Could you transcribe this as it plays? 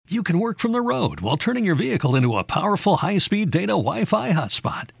You can work from the road while turning your vehicle into a powerful high-speed data Wi-Fi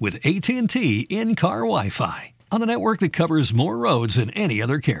hotspot with AT&T in-car Wi-Fi. On a network that covers more roads than any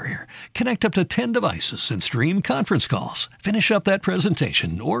other carrier. Connect up to 10 devices and stream conference calls. Finish up that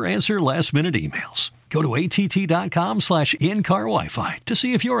presentation or answer last-minute emails. Go to att.com/in-car Wi-Fi to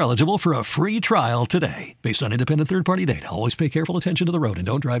see if you're eligible for a free trial today. Based on independent third-party data, always pay careful attention to the road and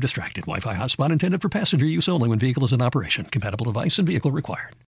don't drive distracted. Wi-Fi hotspot intended for passenger use only when vehicle is in operation. Compatible device and vehicle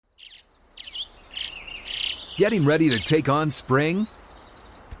required. Getting ready to take on spring?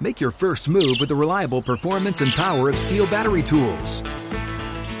 Make your first move with the reliable performance and power of Steel battery tools.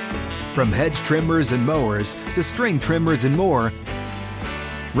 From hedge trimmers and mowers to string trimmers and more,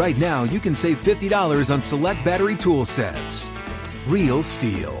 right now you can save $50 on select battery tool sets. Real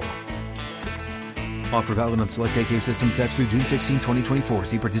Steel. Offer valid on select AK system sets through June 16, 2024.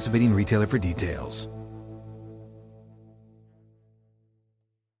 See participating retailer for details.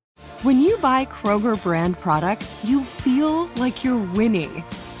 When you buy Kroger brand products, you feel like you're winning.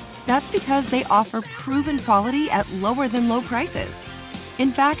 That's because they offer proven quality at lower than low prices.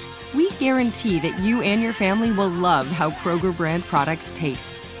 In fact, we guarantee that you and your family will love how Kroger brand products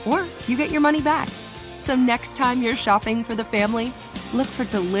taste, or you get your money back. So next time you're shopping for the family, look for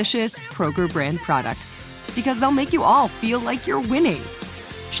delicious Kroger brand products, because they'll make you all feel like you're winning.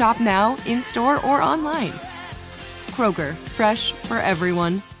 Shop now, in-store, or online. Kroger, fresh for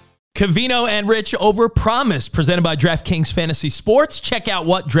everyone. Covino and Rich, Overpromised, presented by DraftKings Fantasy Sports. Check out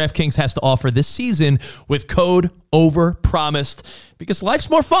what DraftKings has to offer this season with code Overpromised, because life's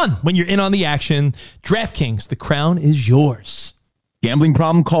more fun when you're in on the action. DraftKings, the crown is yours. Gambling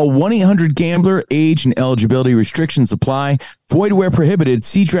problem? Call 1-800-GAMBLER. Age and eligibility restrictions apply. Void where prohibited.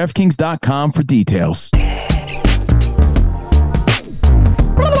 See DraftKings.com for details.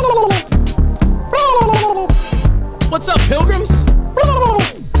 What's up, pilgrims?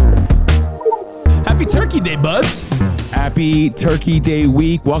 Happy Turkey Day, buds. Happy Turkey Day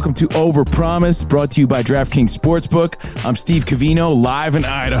week. Welcome to Overpromised, brought to you by DraftKings Sportsbook. I'm Steve Covino, live in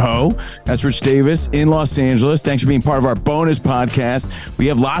Idaho. That's Rich Davis in Los Angeles. Thanks for being part of our bonus podcast. We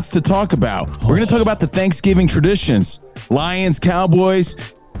have lots to talk about. We're going to talk about the Thanksgiving traditions. Lions, Cowboys.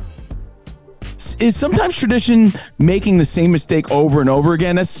 Is sometimes tradition making the same mistake over and over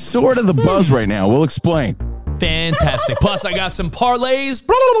again? That's sort of the buzz right now. We'll explain. Fantastic. Plus, I got some parlays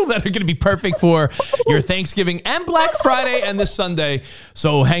that are going to be perfect for your Thanksgiving and Black Friday and this Sunday.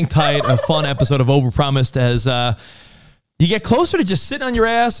 So hang tight. A fun episode of Overpromised as you get closer to just sitting on your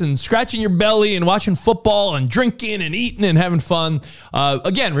ass and scratching your belly and watching football and drinking and eating and having fun.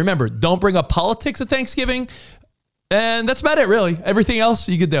 Again, remember, don't bring up politics at Thanksgiving. And that's about it, really. Everything else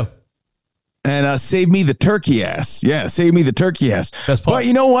you could do. And save me the turkey ass. Yeah, save me the turkey ass. Best part. But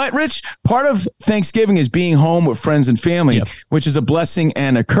you know what, Rich? Part of Thanksgiving is being home with friends and family, which is a blessing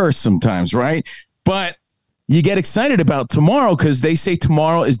and a curse sometimes, right? But you get excited about tomorrow because they say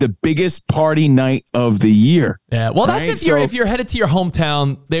tomorrow is the biggest party night of the year. Yeah, well, that's if you're headed to your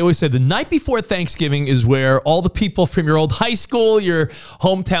hometown. They always say the night before Thanksgiving is where all the people from your old high school, your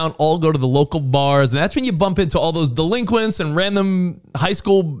hometown, all go to the local bars. And that's when you bump into all those delinquents and random high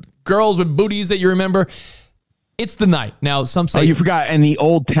school girls with booties that you remember. It's the night. Now, some say... Oh, you forgot. And the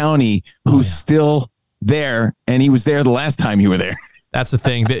old townie who's still there, and he was there the last time you were there. That's the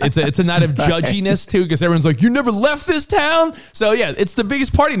thing. It's a night of judginess, too, because everyone's like, you never left this town? So, yeah, it's the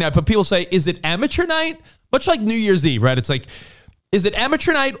biggest party night. But people say, is it amateur night? Much like New Year's Eve, right? It's like, is it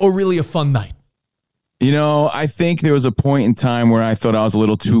amateur night or really a fun night? You know, I think there was a point in time where I thought I was a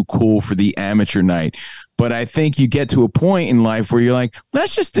little too cool for the amateur night. But I think you get to a point in life where you're like,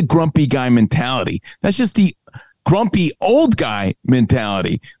 that's just the grumpy guy mentality. That's just the grumpy old guy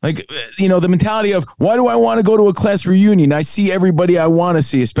mentality. Like, you know, the mentality of, why do I want to go to a class reunion? I see everybody I want to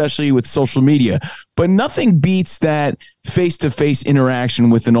see, especially with social media. But nothing beats that face-to-face interaction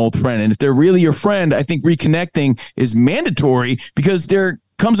with an old friend. And if they're really your friend, I think reconnecting is mandatory, because there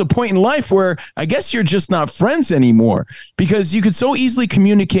comes a point in life where I guess you're just not friends anymore, because you could so easily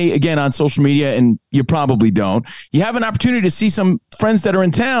communicate again on social media, and you probably don't. You have an opportunity to see some friends that are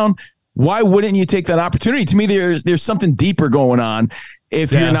in town. Why wouldn't you take that opportunity? To me, there's something deeper going on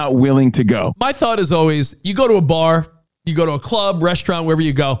if you're not willing to go. My thought is always, you go to a bar, you go to a club, restaurant, wherever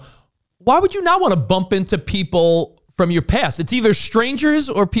you go. Why would you not want to bump into people from your past? It's either strangers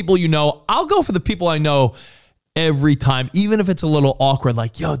or people you know. I'll go for the people I know every time, even if it's a little awkward.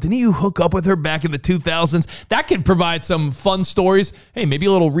 Like, yo, didn't you hook up with her back in the 2000s? That could provide some fun stories. Hey, maybe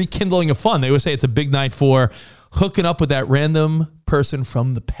a little rekindling of fun. They always say it's a big night for hooking up with that random person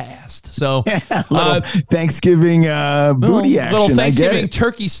from the past. So Thanksgiving booty action. Little Thanksgiving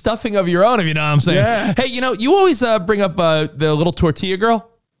turkey stuffing of your own, if you know what I'm saying. Yeah. Hey, you know, you always bring up the little tortilla girl.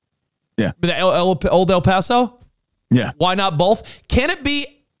 Yeah. The Old El Paso? Yeah. Why not both? Can it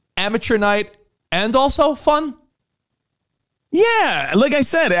be amateur night and also fun? Yeah, like I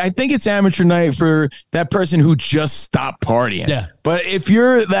said, I think it's amateur night for that person who just stopped partying. Yeah. But if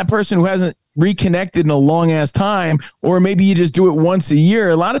you're that person who hasn't reconnected in a long ass time, or maybe you just do it once a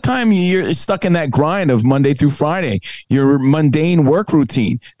year, a lot of time you're stuck in that grind of Monday through Friday, your mundane work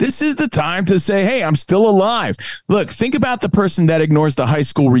routine. This is the time to say, hey, I'm still alive. Look, think about the person that ignores the high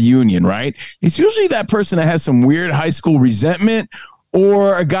school reunion, right? It's usually that person that has some weird high school resentment,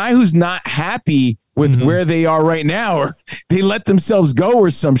 or a guy who's not happy with where they are right now, or they let themselves go or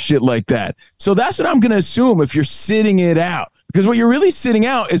some shit like that. So that's what I'm going to assume if you're sitting it out, because what you're really sitting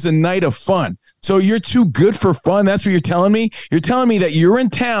out is a night of fun. So you're too good for fun. That's what you're telling me. You're telling me that you're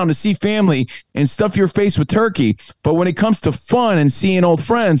in town to see family and stuff your face with turkey. But when it comes to fun and seeing old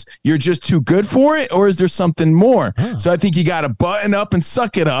friends, you're just too good for it? Or is there something more? So I think you got to button up and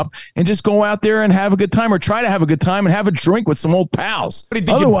suck it up and just go out there and have a good time, or try to have a good time and have a drink with some old pals.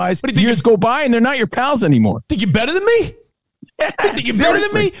 Otherwise, years go by and they're not your pals anymore. Think you're better than me? Yeah, think you're better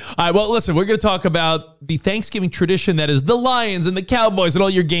than me? All right, well, listen, we're going to talk about the Thanksgiving tradition that is the Lions and the Cowboys and all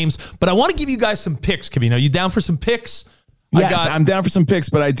your games, but I want to give you guys some picks, Kavino. You down for some picks? Yes, I'm down for some picks,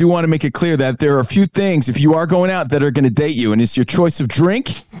 but I do want to make it clear that there are a few things, if you are going out, that are going to date you, and it's your choice of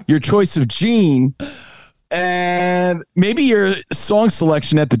drink, your choice of gene, and maybe your song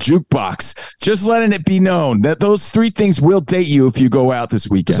selection at the jukebox. Just letting it be known that those three things will date you if you go out this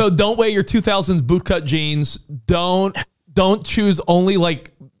weekend. So don't wear your 2000s bootcut jeans. Don't choose only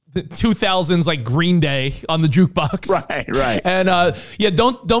like the 2000s like Green Day on the jukebox. Right. And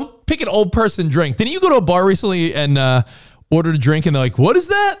don't pick an old person drink. Didn't you go to a bar recently and ordered a drink and they're like, what is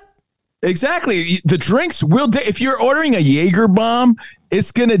that? Exactly. The drinks will date. If you're ordering a Jaeger bomb,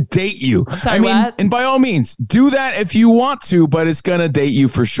 it's going to date you. And by all means, do that if you want to, but it's going to date you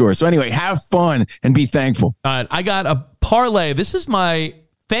for sure. So anyway, have fun and be thankful. I got a parlay. This is my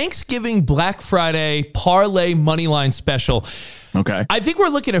Thanksgiving Black Friday parlay moneyline special. Okay. I think we're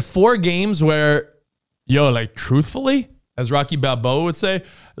looking at 4 games where, like truthfully, as Rocky Balboa would say,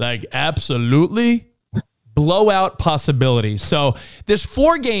 like absolutely blowout possibilities. So there's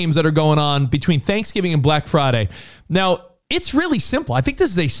 4 games that are going on between Thanksgiving and Black Friday. Now, it's really simple. I think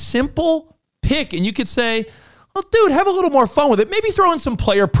this is a simple pick, and you could say, well, dude, have a little more fun with it. Maybe throw in some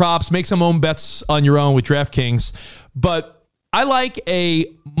player props, make some own bets on your own with DraftKings. But I like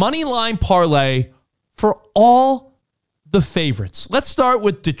a money line parlay for all the favorites. Let's start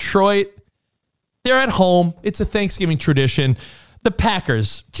with Detroit. They're at home. It's a Thanksgiving tradition. The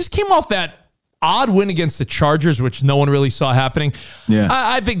Packers just came off that odd win against the Chargers, which no one really saw happening. Yeah.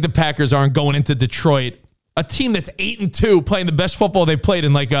 I think the Packers aren't going into Detroit, a team that's 8-2, playing the best football they've played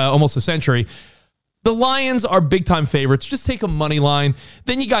in like almost a century. The Lions are big-time favorites. Just take a money line.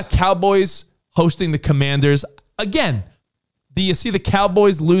 Then you got Cowboys hosting the Commanders. Again, do you see the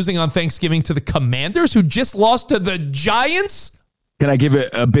Cowboys losing on Thanksgiving to the Commanders, who just lost to the Giants? Can I give it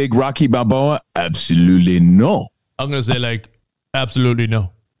a big Rocky Balboa? Absolutely no. I'm going to say absolutely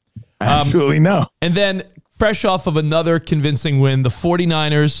no. Absolutely no. And then fresh off of another convincing win, the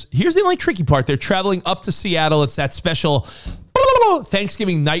 49ers. Here's the only tricky part. They're traveling up to Seattle. It's that special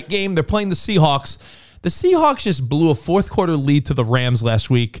Thanksgiving night game. They're playing the Seahawks. The Seahawks just blew a fourth quarter lead to the Rams last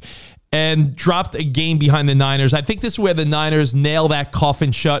week and dropped a game behind the Niners. I think this is where the Niners nail that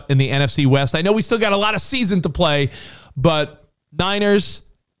coffin shut in the NFC West. I know we still got a lot of season to play, but Niners,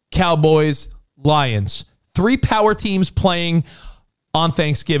 Cowboys, Lions, 3 power teams playing on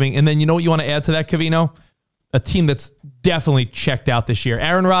Thanksgiving. And then you know what you want to add to that, Cavino? A team that's definitely checked out this year.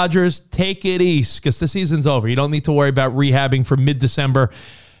 Aaron Rodgers, take it easy because the season's over. You don't need to worry about rehabbing for mid-December.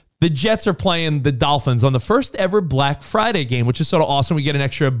 The Jets are playing the Dolphins on the first ever Black Friday game, which is sort of awesome. We get an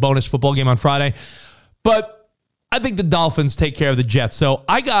extra bonus football game on Friday. But I think the Dolphins take care of the Jets. So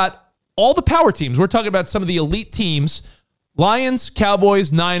I got all the power teams. We're talking about some of the elite teams. Lions,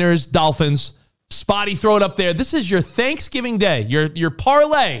 Cowboys, Niners, Dolphins. Spotty, throw it up there. This is your Thanksgiving Day, your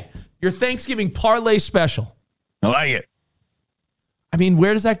parlay, your Thanksgiving parlay special. I like it. I mean,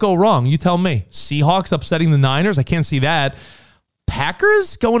 where does that go wrong? You tell me. Seahawks upsetting the Niners? I can't see that.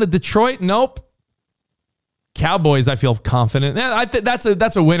 Packers going to Detroit? Nope. Cowboys, I feel confident.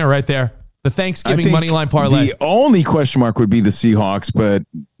 That's a winner right there. The Thanksgiving money line parlay. The only question mark would be the Seahawks, but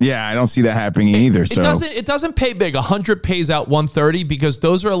yeah, I don't see that happening either. It doesn't pay big. 100 pays out 130 because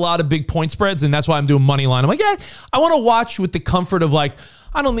those are a lot of big point spreads, and that's why I'm doing money line. I'm like, yeah, I want to watch with the comfort of like,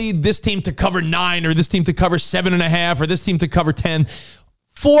 I don't need this team to cover 9 or this team to cover 7.5 or this team to cover 10.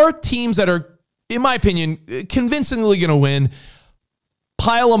 4 teams that are, in my opinion, convincingly going to win.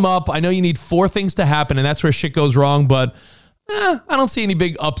 Pile them up. I know you need 4 things to happen, and that's where shit goes wrong, but I don't see any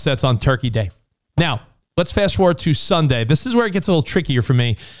big upsets on Turkey Day. Now, let's fast forward to Sunday. This is where it gets a little trickier for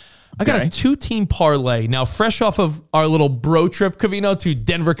me. I got a 2-team parlay. Now, fresh off of our little bro trip, Covino, to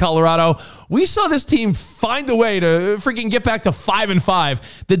Denver, Colorado, we saw this team find a way to freaking get back to 5-5.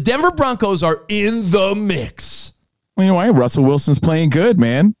 The Denver Broncos are in the mix. Well, you know why? Russell Wilson's playing good,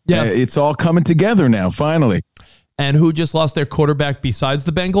 man. Yeah. It's all coming together now, finally. And who just lost their quarterback besides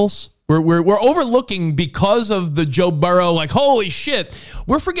the Bengals? We're overlooking because of the Joe Burrow, like, holy shit.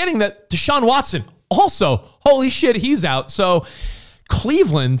 We're forgetting that Deshaun Watson also, holy shit, he's out. So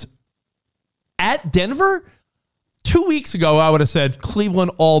Cleveland at Denver, 2 weeks ago, I would have said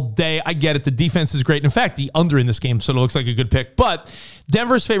Cleveland all day. I get it. The defense is great. In fact, the under in this game, so it looks like a good pick. But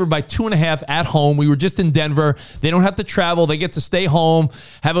Denver's favored by 2.5 at home. We were just in Denver. They don't have to travel. They get to stay home,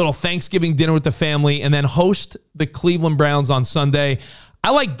 have a little Thanksgiving dinner with the family, and then host the Cleveland Browns on Sunday. I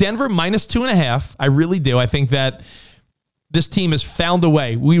like Denver minus 2.5. I really do. I think that this team has found a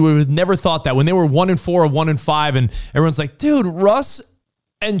way. We would have never thought that when they were 1-4 or 1-5, and everyone's like, dude, Russ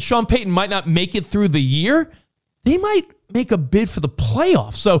and Sean Payton might not make it through the year. They might make a bid for the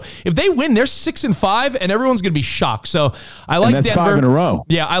playoffs. So if they win, they're 6-5, and everyone's going to be shocked. So I like that's Denver. 5 in a row.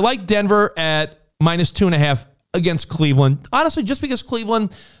 Yeah, I like Denver at minus 2.5 against Cleveland. Honestly, just because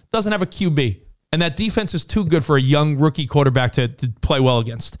Cleveland doesn't have a QB, and that defense is too good for a young rookie quarterback to play well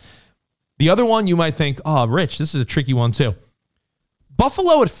against. The other one, you might think, oh, Rich, this is a tricky one too.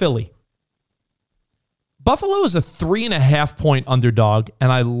 Buffalo at Philly. Buffalo is a 3.5-point underdog,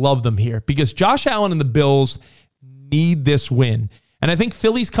 and I love them here because Josh Allen and the Bills need this win. And I think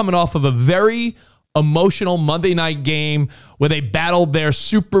Philly's coming off of a very emotional Monday night game where they battled their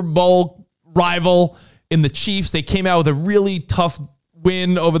Super Bowl rival in the Chiefs. They came out with a really tough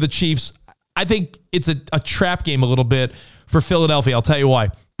win over the Chiefs. I think it's a trap game a little bit for Philadelphia. I'll tell you why.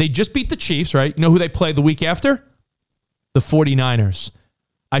 They just beat the Chiefs, right? You know who they played the week after? The 49ers.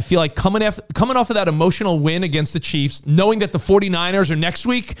 I feel like coming off of that emotional win against the Chiefs, knowing that the 49ers are next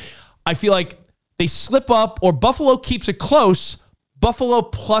week, I feel like they slip up or Buffalo keeps it close, Buffalo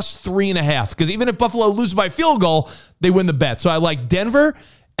plus 3.5. Because even if Buffalo loses by field goal, they win the bet. So I like Denver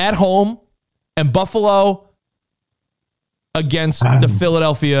at home and Buffalo against the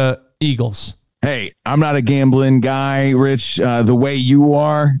Philadelphia Eagles. Hey, I'm not a gambling guy, Rich, the way you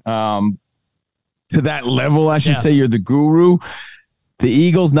are. To that level, I should say, you're the guru. The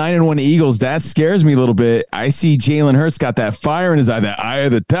Eagles, 9-1 Eagles, that scares me a little bit. I see Jalen Hurts got that fire in his eye, that eye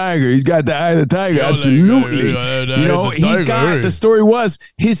of the tiger. He's got the eye of the tiger. Absolutely. You know, he's got, the story was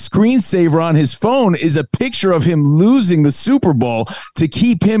his screensaver on his phone is a picture of him losing the Super Bowl to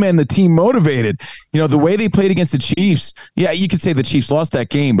keep him and the team motivated. You know, the way they played against the Chiefs, yeah, you could say the Chiefs lost that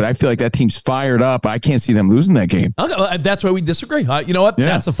game, but I feel like that team's fired up. I can't see them losing that game. Okay, well, that's where we disagree. You know what? Yeah,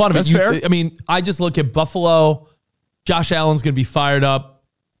 that's the fun of it. That's fair. I mean, I just look at Buffalo. Josh Allen's going to be fired up.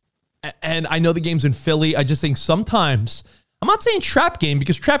 And I know the game's in Philly. I just think sometimes, I'm not saying trap game,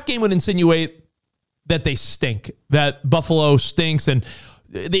 because trap game would insinuate that they stink, that Buffalo stinks, and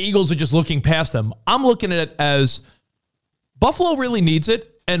the Eagles are just looking past them. I'm looking at it as Buffalo really needs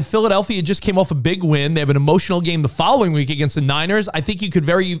it, and Philadelphia just came off a big win. They have an emotional game the following week against the Niners. I think you could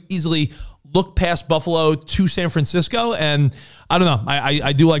very easily look past Buffalo to San Francisco, and I don't know.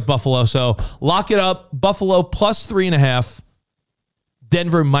 I do like Buffalo, so lock it up. Buffalo plus 3.5.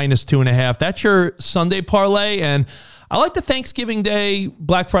 Denver minus 2.5. That's your Sunday parlay, and I like the Thanksgiving Day,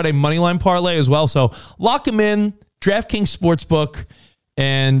 Black Friday moneyline parlay as well. So lock them in, DraftKings Sportsbook,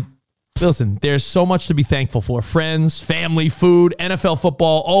 and listen, there's so much to be thankful for. Friends, family, food, NFL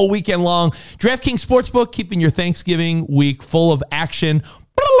football all weekend long. DraftKings Sportsbook, keeping your Thanksgiving week full of action.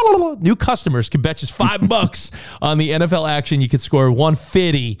 New customers can bet just $5 on the NFL action. You can score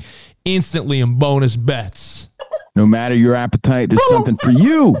 $150 instantly in bonus bets. No matter your appetite, there's something for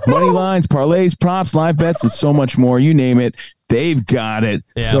you. Money lines, parlays, props, live bets, and so much more. You name it, they've got it.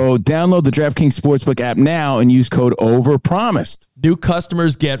 Yeah. So download the DraftKings Sportsbook app now and use code OVERPROMISED. New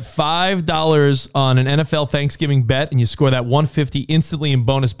customers get $5 on an NFL Thanksgiving bet, and you score that $150 instantly in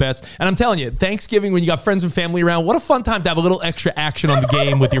bonus bets. And I'm telling you, Thanksgiving, when you got friends and family around, what a fun time to have a little extra action on the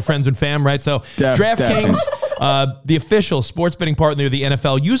game with your friends and fam, right? So DraftKings, the official sports betting partner of the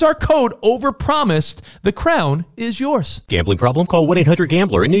NFL. Use our code OVERPROMISED. The crown is yours. Gambling problem? Call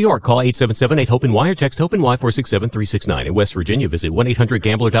 1-800-GAMBLER. In New York, call 877-8-HOPE-NY or text HOPE-NY 467-369. In West Virginia, visit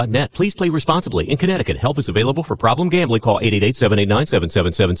 1-800-GAMBLER.net. Please play responsibly. In Connecticut, help is available for problem gambling. Call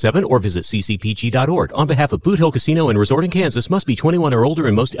 888-789-7777 or visit ccpg.org. On behalf of Boot Hill Casino and Resort in Kansas, must be 21 or older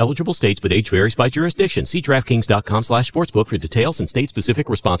in most eligible states, but age varies by jurisdiction. See DraftKings.com/sportsbook for details and state-specific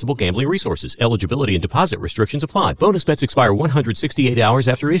responsible gambling resources. Eligibility and deposit restrictions apply. Bonus bets expire 168 hours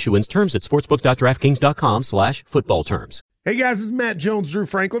after issuance. Terms at sportsbook.draftkings.com/football terms. Hey guys, this is Matt Jones, Drew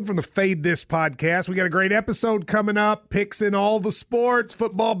Franklin from the Fade This podcast. We got a great episode coming up, picks in all the sports,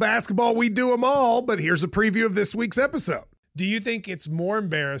 football, basketball, we do them all. But here's a preview of this week's episode. Do you think it's more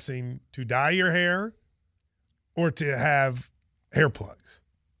embarrassing to dye your hair or to have hair plugs?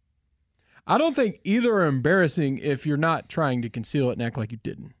 I don't think either are embarrassing if you're not trying to conceal it and act like you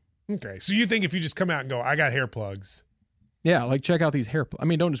didn't. Okay, so you think if you just come out and go, I got hair plugs. Yeah, like check out these hair plugs. I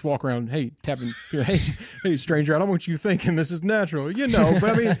mean, don't just walk around, hey, tapping, hey, stranger, I don't want you thinking this is natural. You know,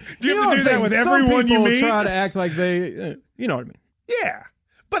 but I mean, do you have to do that with everyone you meet? Try to act like they, you know what I mean? Yeah.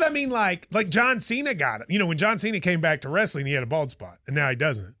 But I mean, like John Cena got it. You know, when John Cena came back to wrestling, he had a bald spot, and now he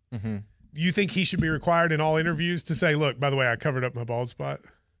doesn't. Mm-hmm. Do you think he should be required in all interviews to say, look, by the way, I covered up my bald spot?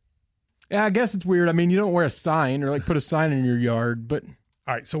 Yeah, I guess it's weird. I mean, you don't wear a sign or like put a sign in your yard, but.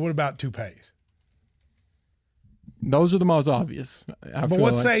 All right, so what about toupees? Those are the most obvious. But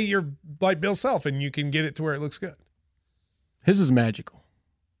let's say you're like Bill Self and you can get it to where it looks good. His is magical.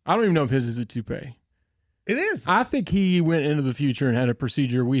 I don't even know if his is a toupee. It is. I think he went into the future and had a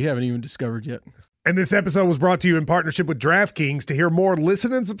procedure we haven't even discovered yet. And this episode was brought to you in partnership with DraftKings. To hear more,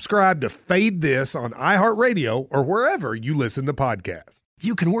 listen and subscribe to Fade This on iHeartRadio or wherever you listen to podcasts.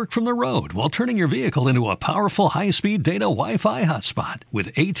 You can work from the road while turning your vehicle into a powerful high-speed data Wi-Fi hotspot with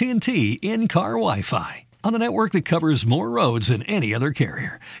AT&T in-car Wi-Fi. On the network that covers more roads than any other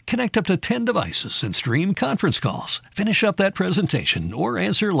carrier. Connect up to 10 devices and stream conference calls. Finish up that presentation or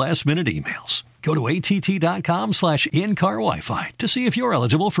answer last-minute emails. Go to att.com/in-car Wi-Fi to see if you're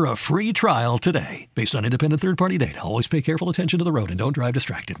eligible for a free trial today. Based on independent third-party data, always pay careful attention to the road and don't drive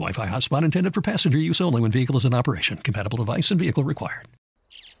distracted. Wi-Fi hotspot intended for passenger use only when vehicle is in operation. Compatible device and vehicle required.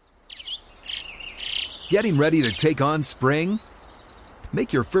 Getting ready to take on spring?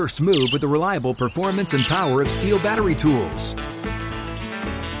 Make your first move with the reliable performance and power of Steel battery tools.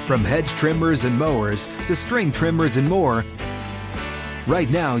 From hedge trimmers and mowers to string trimmers and more, right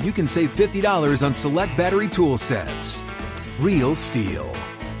now you can save $50 on select battery tool sets. Real Steel.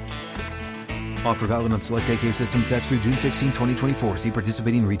 Offer valid on select AK system sets through June 16, 2024. See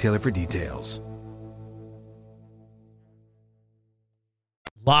participating retailer for details.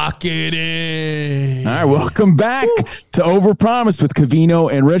 Lock it in. All right, welcome back to Overpromised with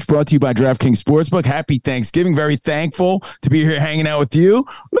Covino and Rich, brought to you by DraftKings Sportsbook. Happy Thanksgiving. Very thankful to be here hanging out with you.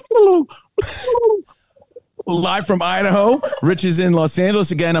 Live from Idaho. Rich is in Los Angeles.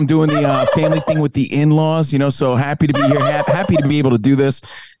 Again, I'm doing the family thing with the in-laws, so happy to be here. Happy to be able to do this.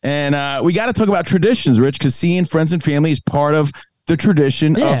 And we got to talk about traditions, Rich, because seeing friends and family is part of the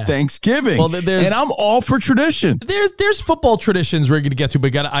tradition of Thanksgiving. Well, and I'm all for tradition. There's football traditions we're going to get to,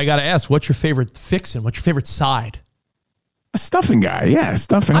 but I got to ask, what's your favorite fixin'? What's your favorite side? A stuffing guy. Yeah,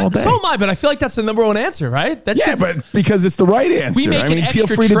 stuffing all day. So am I, but I feel like that's the number one answer, right? But because it's the right answer. We make an extra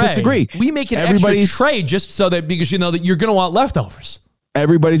feel free tray. to disagree. We make an extra tray just so that, because you know that you're going to want leftovers.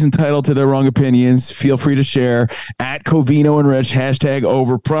 Everybody's entitled to their wrong opinions. Feel free to share at Covino and Rich,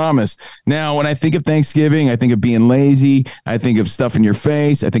 #Overpromised. Now, when I think of Thanksgiving, I think of being lazy. I think of stuff in your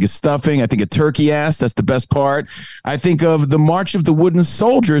face. I think of stuffing. I think of turkey ass. That's the best part. I think of the March of the Wooden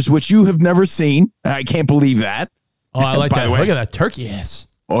Soldiers, which you have never seen. I can't believe that. Oh, I like that. Look at that turkey ass.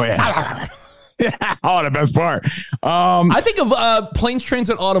 Oh, yeah. Oh, the best part. I think of planes, trains,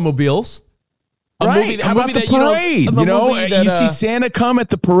 and automobiles. How about the parade? You see Santa come at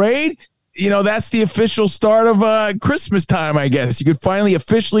the parade. That's the official start of Christmas time, I guess. You could finally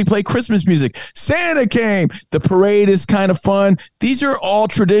officially play Christmas music. Santa came. The parade is kind of fun. These are all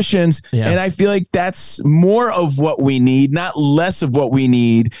traditions, and I feel like that's more of what we need, not less of what we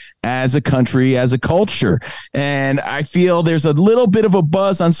need as a country, as a culture. And I feel there's a little bit of a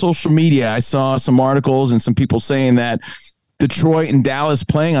buzz on social media. I saw some articles and some people saying that Detroit and Dallas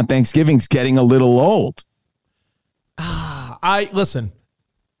playing on Thanksgiving is getting a little old. Listen,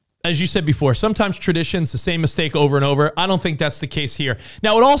 as you said before, sometimes traditions, the same mistake over and over. I don't think that's the case here.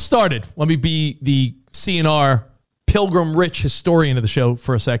 Now, it all started, let me be the CNR Pilgrim Rich historian of the show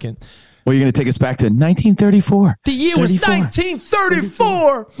for a second. Well, you're going to take us back to 1934. The year was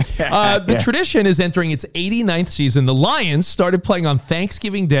 1934. The tradition is entering its 89th season. The Lions started playing on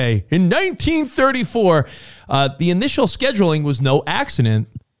Thanksgiving Day in 1934. The initial scheduling was no accident.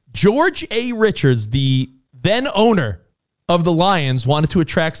 George A. Richards, the then owner of the Lions, wanted to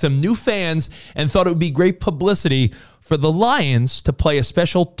attract some new fans and thought it would be great publicity for the Lions to play a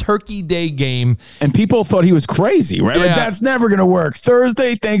special Turkey Day game. And people thought he was crazy, right? Yeah. Like, that's never going to work.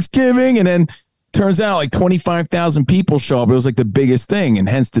 Thursday, Thanksgiving, and then turns out like 25,000 people show up. It was like the biggest thing, and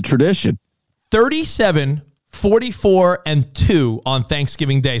hence the tradition. 37 44-2 on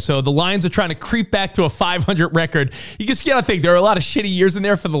Thanksgiving Day. So the Lions are trying to creep back to a 500 record. You just got to think there are a lot of shitty years in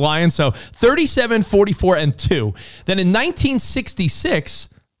there for the Lions. So 37, 44-2. Then in 1966,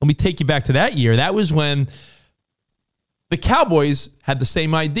 let me take you back to that year. That was when the Cowboys had the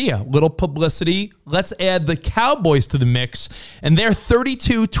same idea. Little publicity. Let's add the Cowboys to the mix. And they're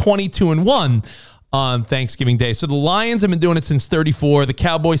 32, 22-1 on Thanksgiving Day. So the Lions have been doing it since 34, the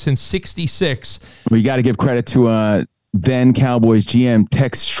Cowboys since 66. We got to give credit to then Cowboys GM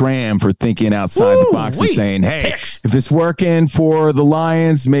Tex Schramm for thinking outside the box and saying, hey, Tex, if it's working for the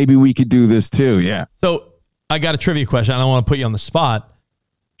Lions, maybe we could do this too. Yeah. So I got a trivia question. I don't want to put you on the spot.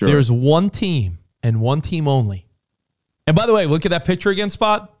 Sure. There's one team and one team only. And by the way, look at that picture again,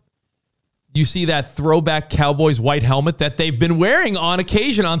 Spot. You see that throwback Cowboys white helmet that they've been wearing on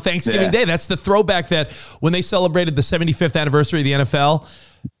occasion on Thanksgiving Day. That's the throwback that when they celebrated the 75th anniversary of the NFL,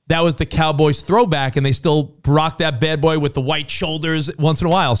 that was the Cowboys throwback, and they still rock that bad boy with the white shoulders once in a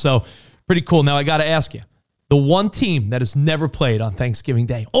while. So pretty cool. Now I got to ask you, the one team that has never played on Thanksgiving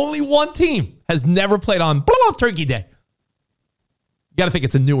Day, only one team has never played on Turkey Day. You got to think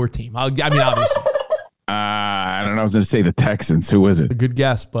it's a newer team. I mean, obviously. I don't know. I was going to say the Texans. Who was it? A good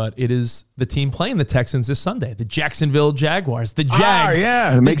guess, but it is the team playing the Texans this Sunday, the Jacksonville Jaguars. The Jags.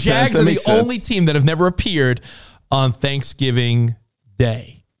 It makes sense. The Jags are the only team that have never appeared on Thanksgiving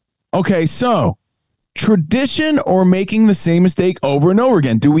Day. Okay, so tradition or making the same mistake over and over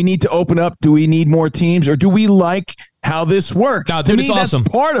again? Do we need to open up? Do we need more teams? Or do we like how this works? No, to dude, me, it's awesome.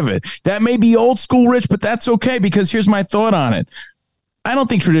 That's part of it. That may be old school, Rich, but that's okay because here's my thought on it. I don't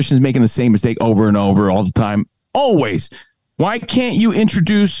think tradition is making the same mistake over and over all the time. Always. Why can't you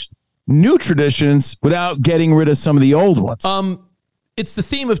introduce new traditions without getting rid of some of the old ones? It's the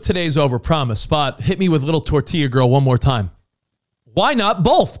theme of today's Overpromised. Spot, hit me with Little Tortilla Girl one more time. Why not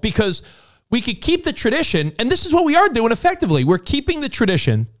both? Because we could keep the tradition, and this is what we are doing effectively. We're keeping the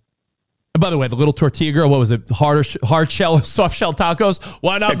tradition. And by the way, the Little Tortilla Girl, what was it? Hard shell, soft shell tacos?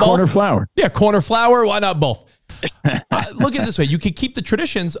 Why not both? Corner flour. Yeah, corner flour. Why not both? Look at it this way. You can keep the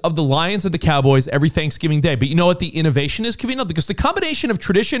traditions of the Lions and the Cowboys every Thanksgiving Day. But you know what the innovation is, Kavino? Because the combination of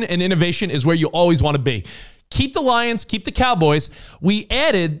tradition and innovation is where you always want to be. Keep the Lions, keep the Cowboys. We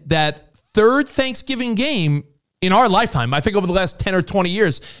added that third Thanksgiving game in our lifetime, I think over the last 10 or 20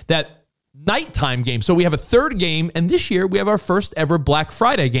 years, that nighttime game. So we have a third game, and this year we have our first ever Black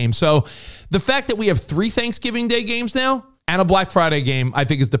Friday game. So the fact that we have 3 Thanksgiving Day games now and a Black Friday game, I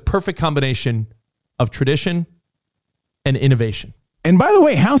think is the perfect combination of tradition and innovation. And by the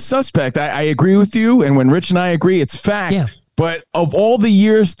way, how suspect, I agree with you. And when Rich and I agree, it's fact. Yeah. But of all the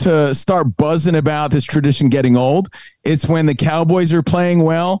years to start buzzing about this tradition getting old, it's when the Cowboys are playing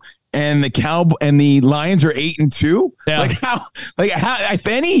well and the Lions are 8-2. Yeah. Like how, if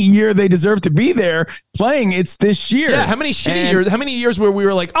any year they deserve to be there playing, it's this year. Yeah. How many years? How many years where we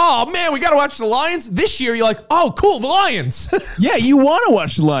were like, oh man, we got to watch the Lions? This year, you're like, oh, cool, the Lions. Yeah, you want to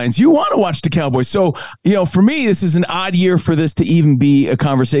watch the Lions. You want to watch the Cowboys. So, for me, this is an odd year for this to even be a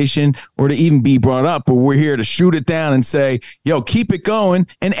conversation or to even be brought up. But we're here to shoot it down and say, keep it going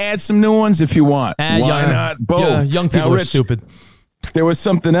and add some new ones if you want. Why not both? Yeah, young people are stupid. There was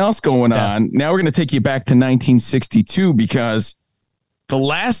something else going on. Now we're going to take you back to 1962 because the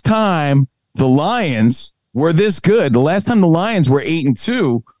last time the Lions were this good, the last time the Lions were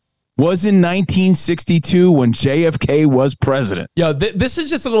 8-2 was in 1962 when JFK was president. Yeah, this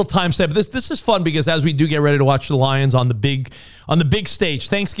is just a little time step. This is fun because as we do get ready to watch the Lions on the big stage,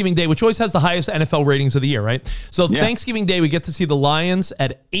 Thanksgiving Day, which always has the highest NFL ratings of the year, right? So Thanksgiving Day, we get to see the Lions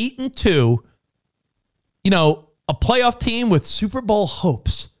at 8-2. A playoff team with Super Bowl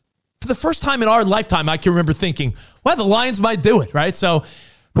hopes. For the first time in our lifetime, I can remember thinking, well, the Lions might do it, right? So,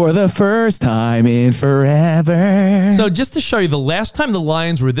 for the first time in forever. So just to show you the last time the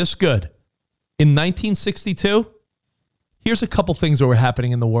Lions were this good, in 1962, here's a couple things that were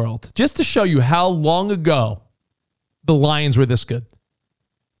happening in the world. Just to show you how long ago the Lions were this good.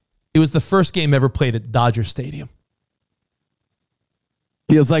 It was the first game ever played at Dodger Stadium.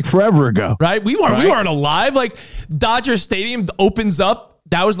 Feels like forever ago. Right? We weren't alive. Like, Dodger Stadium opens up.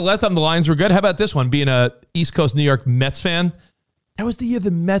 That was the last time the Lions were good. How about this one? Being a East Coast New York Mets fan, that was the year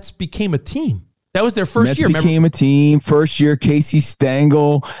the Mets became a team. That was their first year. Mets became a team. First year, Casey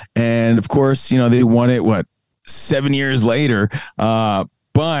Stengel. And, of course, they won it, 7 years later.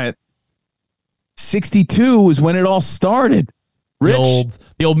 But 62 was when it all started. Rich.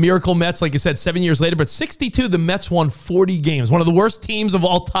 The old Miracle Mets, like you said, 7 years later. But 62, the Mets won 40 games. One of the worst teams of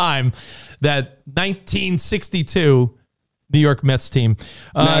all time. That 1962 New York Mets team.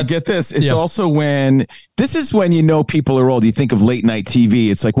 Now, get this. It's also when you know people are old. You think of late night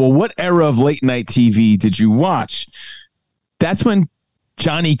TV. It's like, well, what era of late night TV did you watch? That's when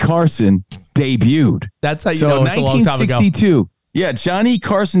Johnny Carson debuted. That's how you know it's a long time ago. 1962. Yeah, Johnny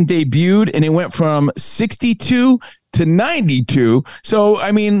Carson debuted, and it went from 62 to 92. So,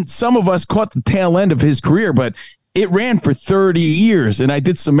 I mean, some of us caught the tail end of his career, but it ran for 30 years. And I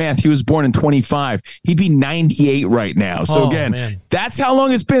did some math. He was born in 25. He'd be 98 right now. So, that's how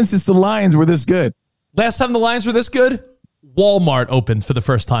long it's been since the Lions were this good. Last time the Lions were this good, Walmart opened for the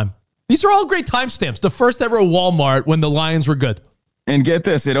first time. These are all great timestamps. The first ever Walmart when the Lions were good. And get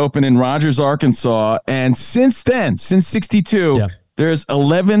this, it opened in Rogers, Arkansas. And since then, since 62, there's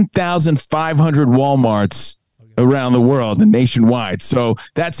 11,500 Walmarts around the world and nationwide. So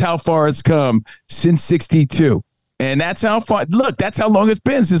that's how far it's come since 62. And that's how far, look, that's how long it's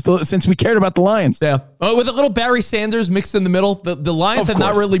been since we cared about the Lions. Yeah. Oh, with a little Barry Sanders mixed in the middle. The Lions have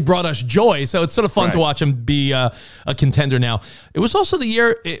not really brought us joy. So it's sort of fun to watch them be a contender now. It was also the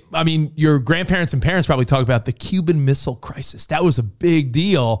year, your grandparents and parents probably talk about the Cuban Missile Crisis. That was a big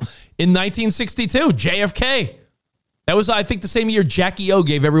deal in 1962. JFK. That was, I think, the same year Jackie O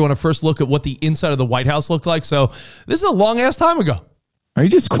gave everyone a first look at what the inside of the White House looked like. So this is a long-ass time ago. Are you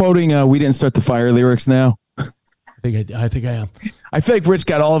just quoting We Didn't Start the Fire lyrics now? I think I am. I feel like Rich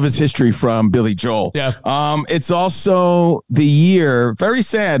got all of his history from Billy Joel. Yeah. It's also the year, very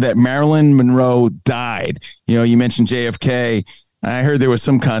sad, that Marilyn Monroe died. You know, you mentioned JFK. I heard there was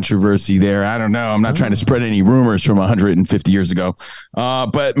some controversy there. I don't know. I'm not trying to spread any rumors from 150 years ago.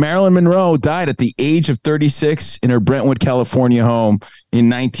 But Marilyn Monroe died at the age of 36 in her Brentwood, California home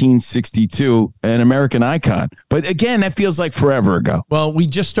in 1962, an American icon. But again, that feels like forever ago. Well, we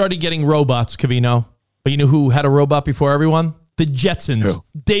just started getting robots, Covino. But you know who had a robot before everyone? The Jetsons. Who?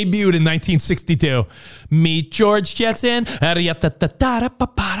 Debuted in 1962. Meet George Jetson.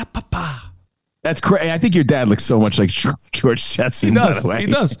 That's crazy. I think your dad looks so much like George Jetson. He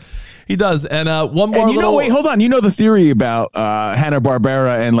does. He does. And one more little... wait, hold on. You know the theory about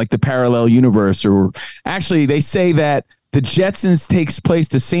Hanna-Barbera and like the parallel universe, or actually they say that the Jetsons takes place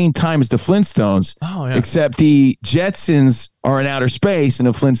the same time as the Flintstones, except the Jetsons are in outer space and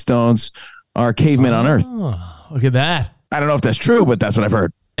the Flintstones are cavemen on Earth. Look at that. I don't know if that's true, but that's what I've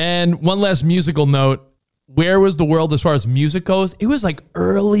heard. And one last musical note. Where was the world as far as music goes? It was like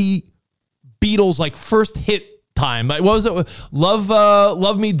early Beatles, like first hit time. Like, what was it?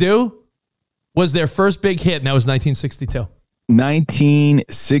 Love Me Do was their first big hit, and that was 1962.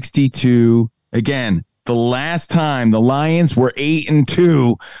 1962. Again, the last time the Lions were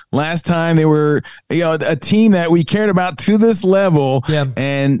 8-2, last time they were, a team that we cared about to this level,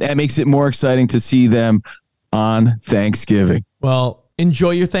 and that makes it more exciting to see them on Thanksgiving. Well, enjoy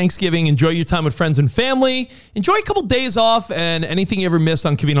your Thanksgiving. Enjoy your time with friends and family. Enjoy a couple days off, and anything you ever miss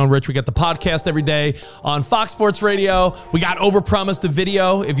on Covino and Rich, we got the podcast every day on Fox Sports Radio. We got Overpromised, the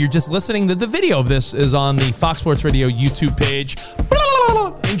video. If you're just listening, the video of this is on the Fox Sports Radio YouTube page.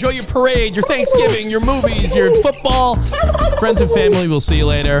 Enjoy your parade, your Thanksgiving, your movies, your football. Friends and family, we'll see you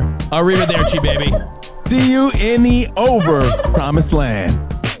later. Arrivederci, baby. See you in the Overpromised land.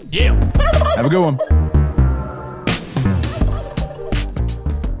 Yeah. Have a good one.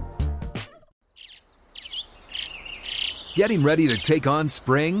 Getting ready to take on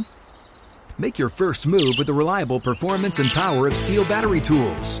spring? Make your first move with the reliable performance and power of Steel battery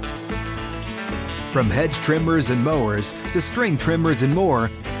tools. From hedge trimmers and mowers to string trimmers and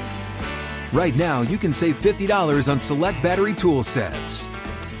more, right now you can save $50 on select battery tool sets.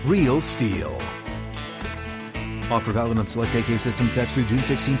 Real Steel. Offer valid on select AK system sets through June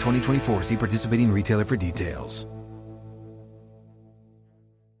 16, 2024. See participating retailer for details.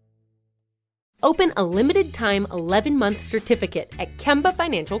 Open a limited-time 11-month certificate at Kemba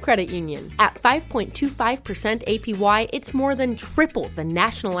Financial Credit Union. At 5.25% APY, it's more than triple the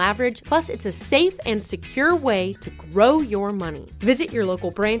national average, plus it's a safe and secure way to grow your money. Visit your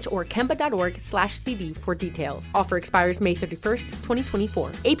local branch or kemba.org/cb for details. Offer expires May 31st, 2024.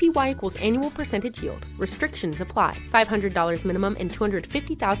 APY equals annual percentage yield. Restrictions apply. $500 minimum and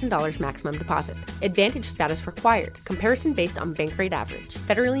 $250,000 maximum deposit. Advantage status required. Comparison based on bank rate average.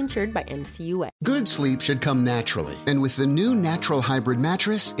 Federally insured by NCUA. Good sleep should come naturally, and with the new Natural Hybrid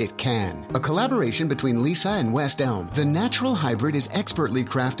mattress, it can. A collaboration between Lisa and West Elm, the Natural Hybrid is expertly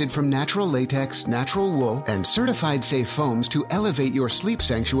crafted from natural latex, natural wool, and certified safe foams to elevate your sleep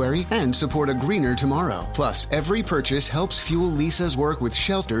sanctuary and support a greener tomorrow. Plus, every purchase helps fuel Lisa's work with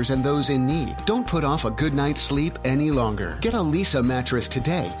shelters and those in need. Don't put off a good night's sleep any longer. Get a Lisa mattress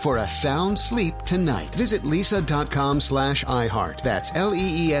today for a sound sleep tonight. Visit lisa.com/iHeart. That's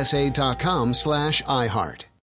LEESA.com/iHeart.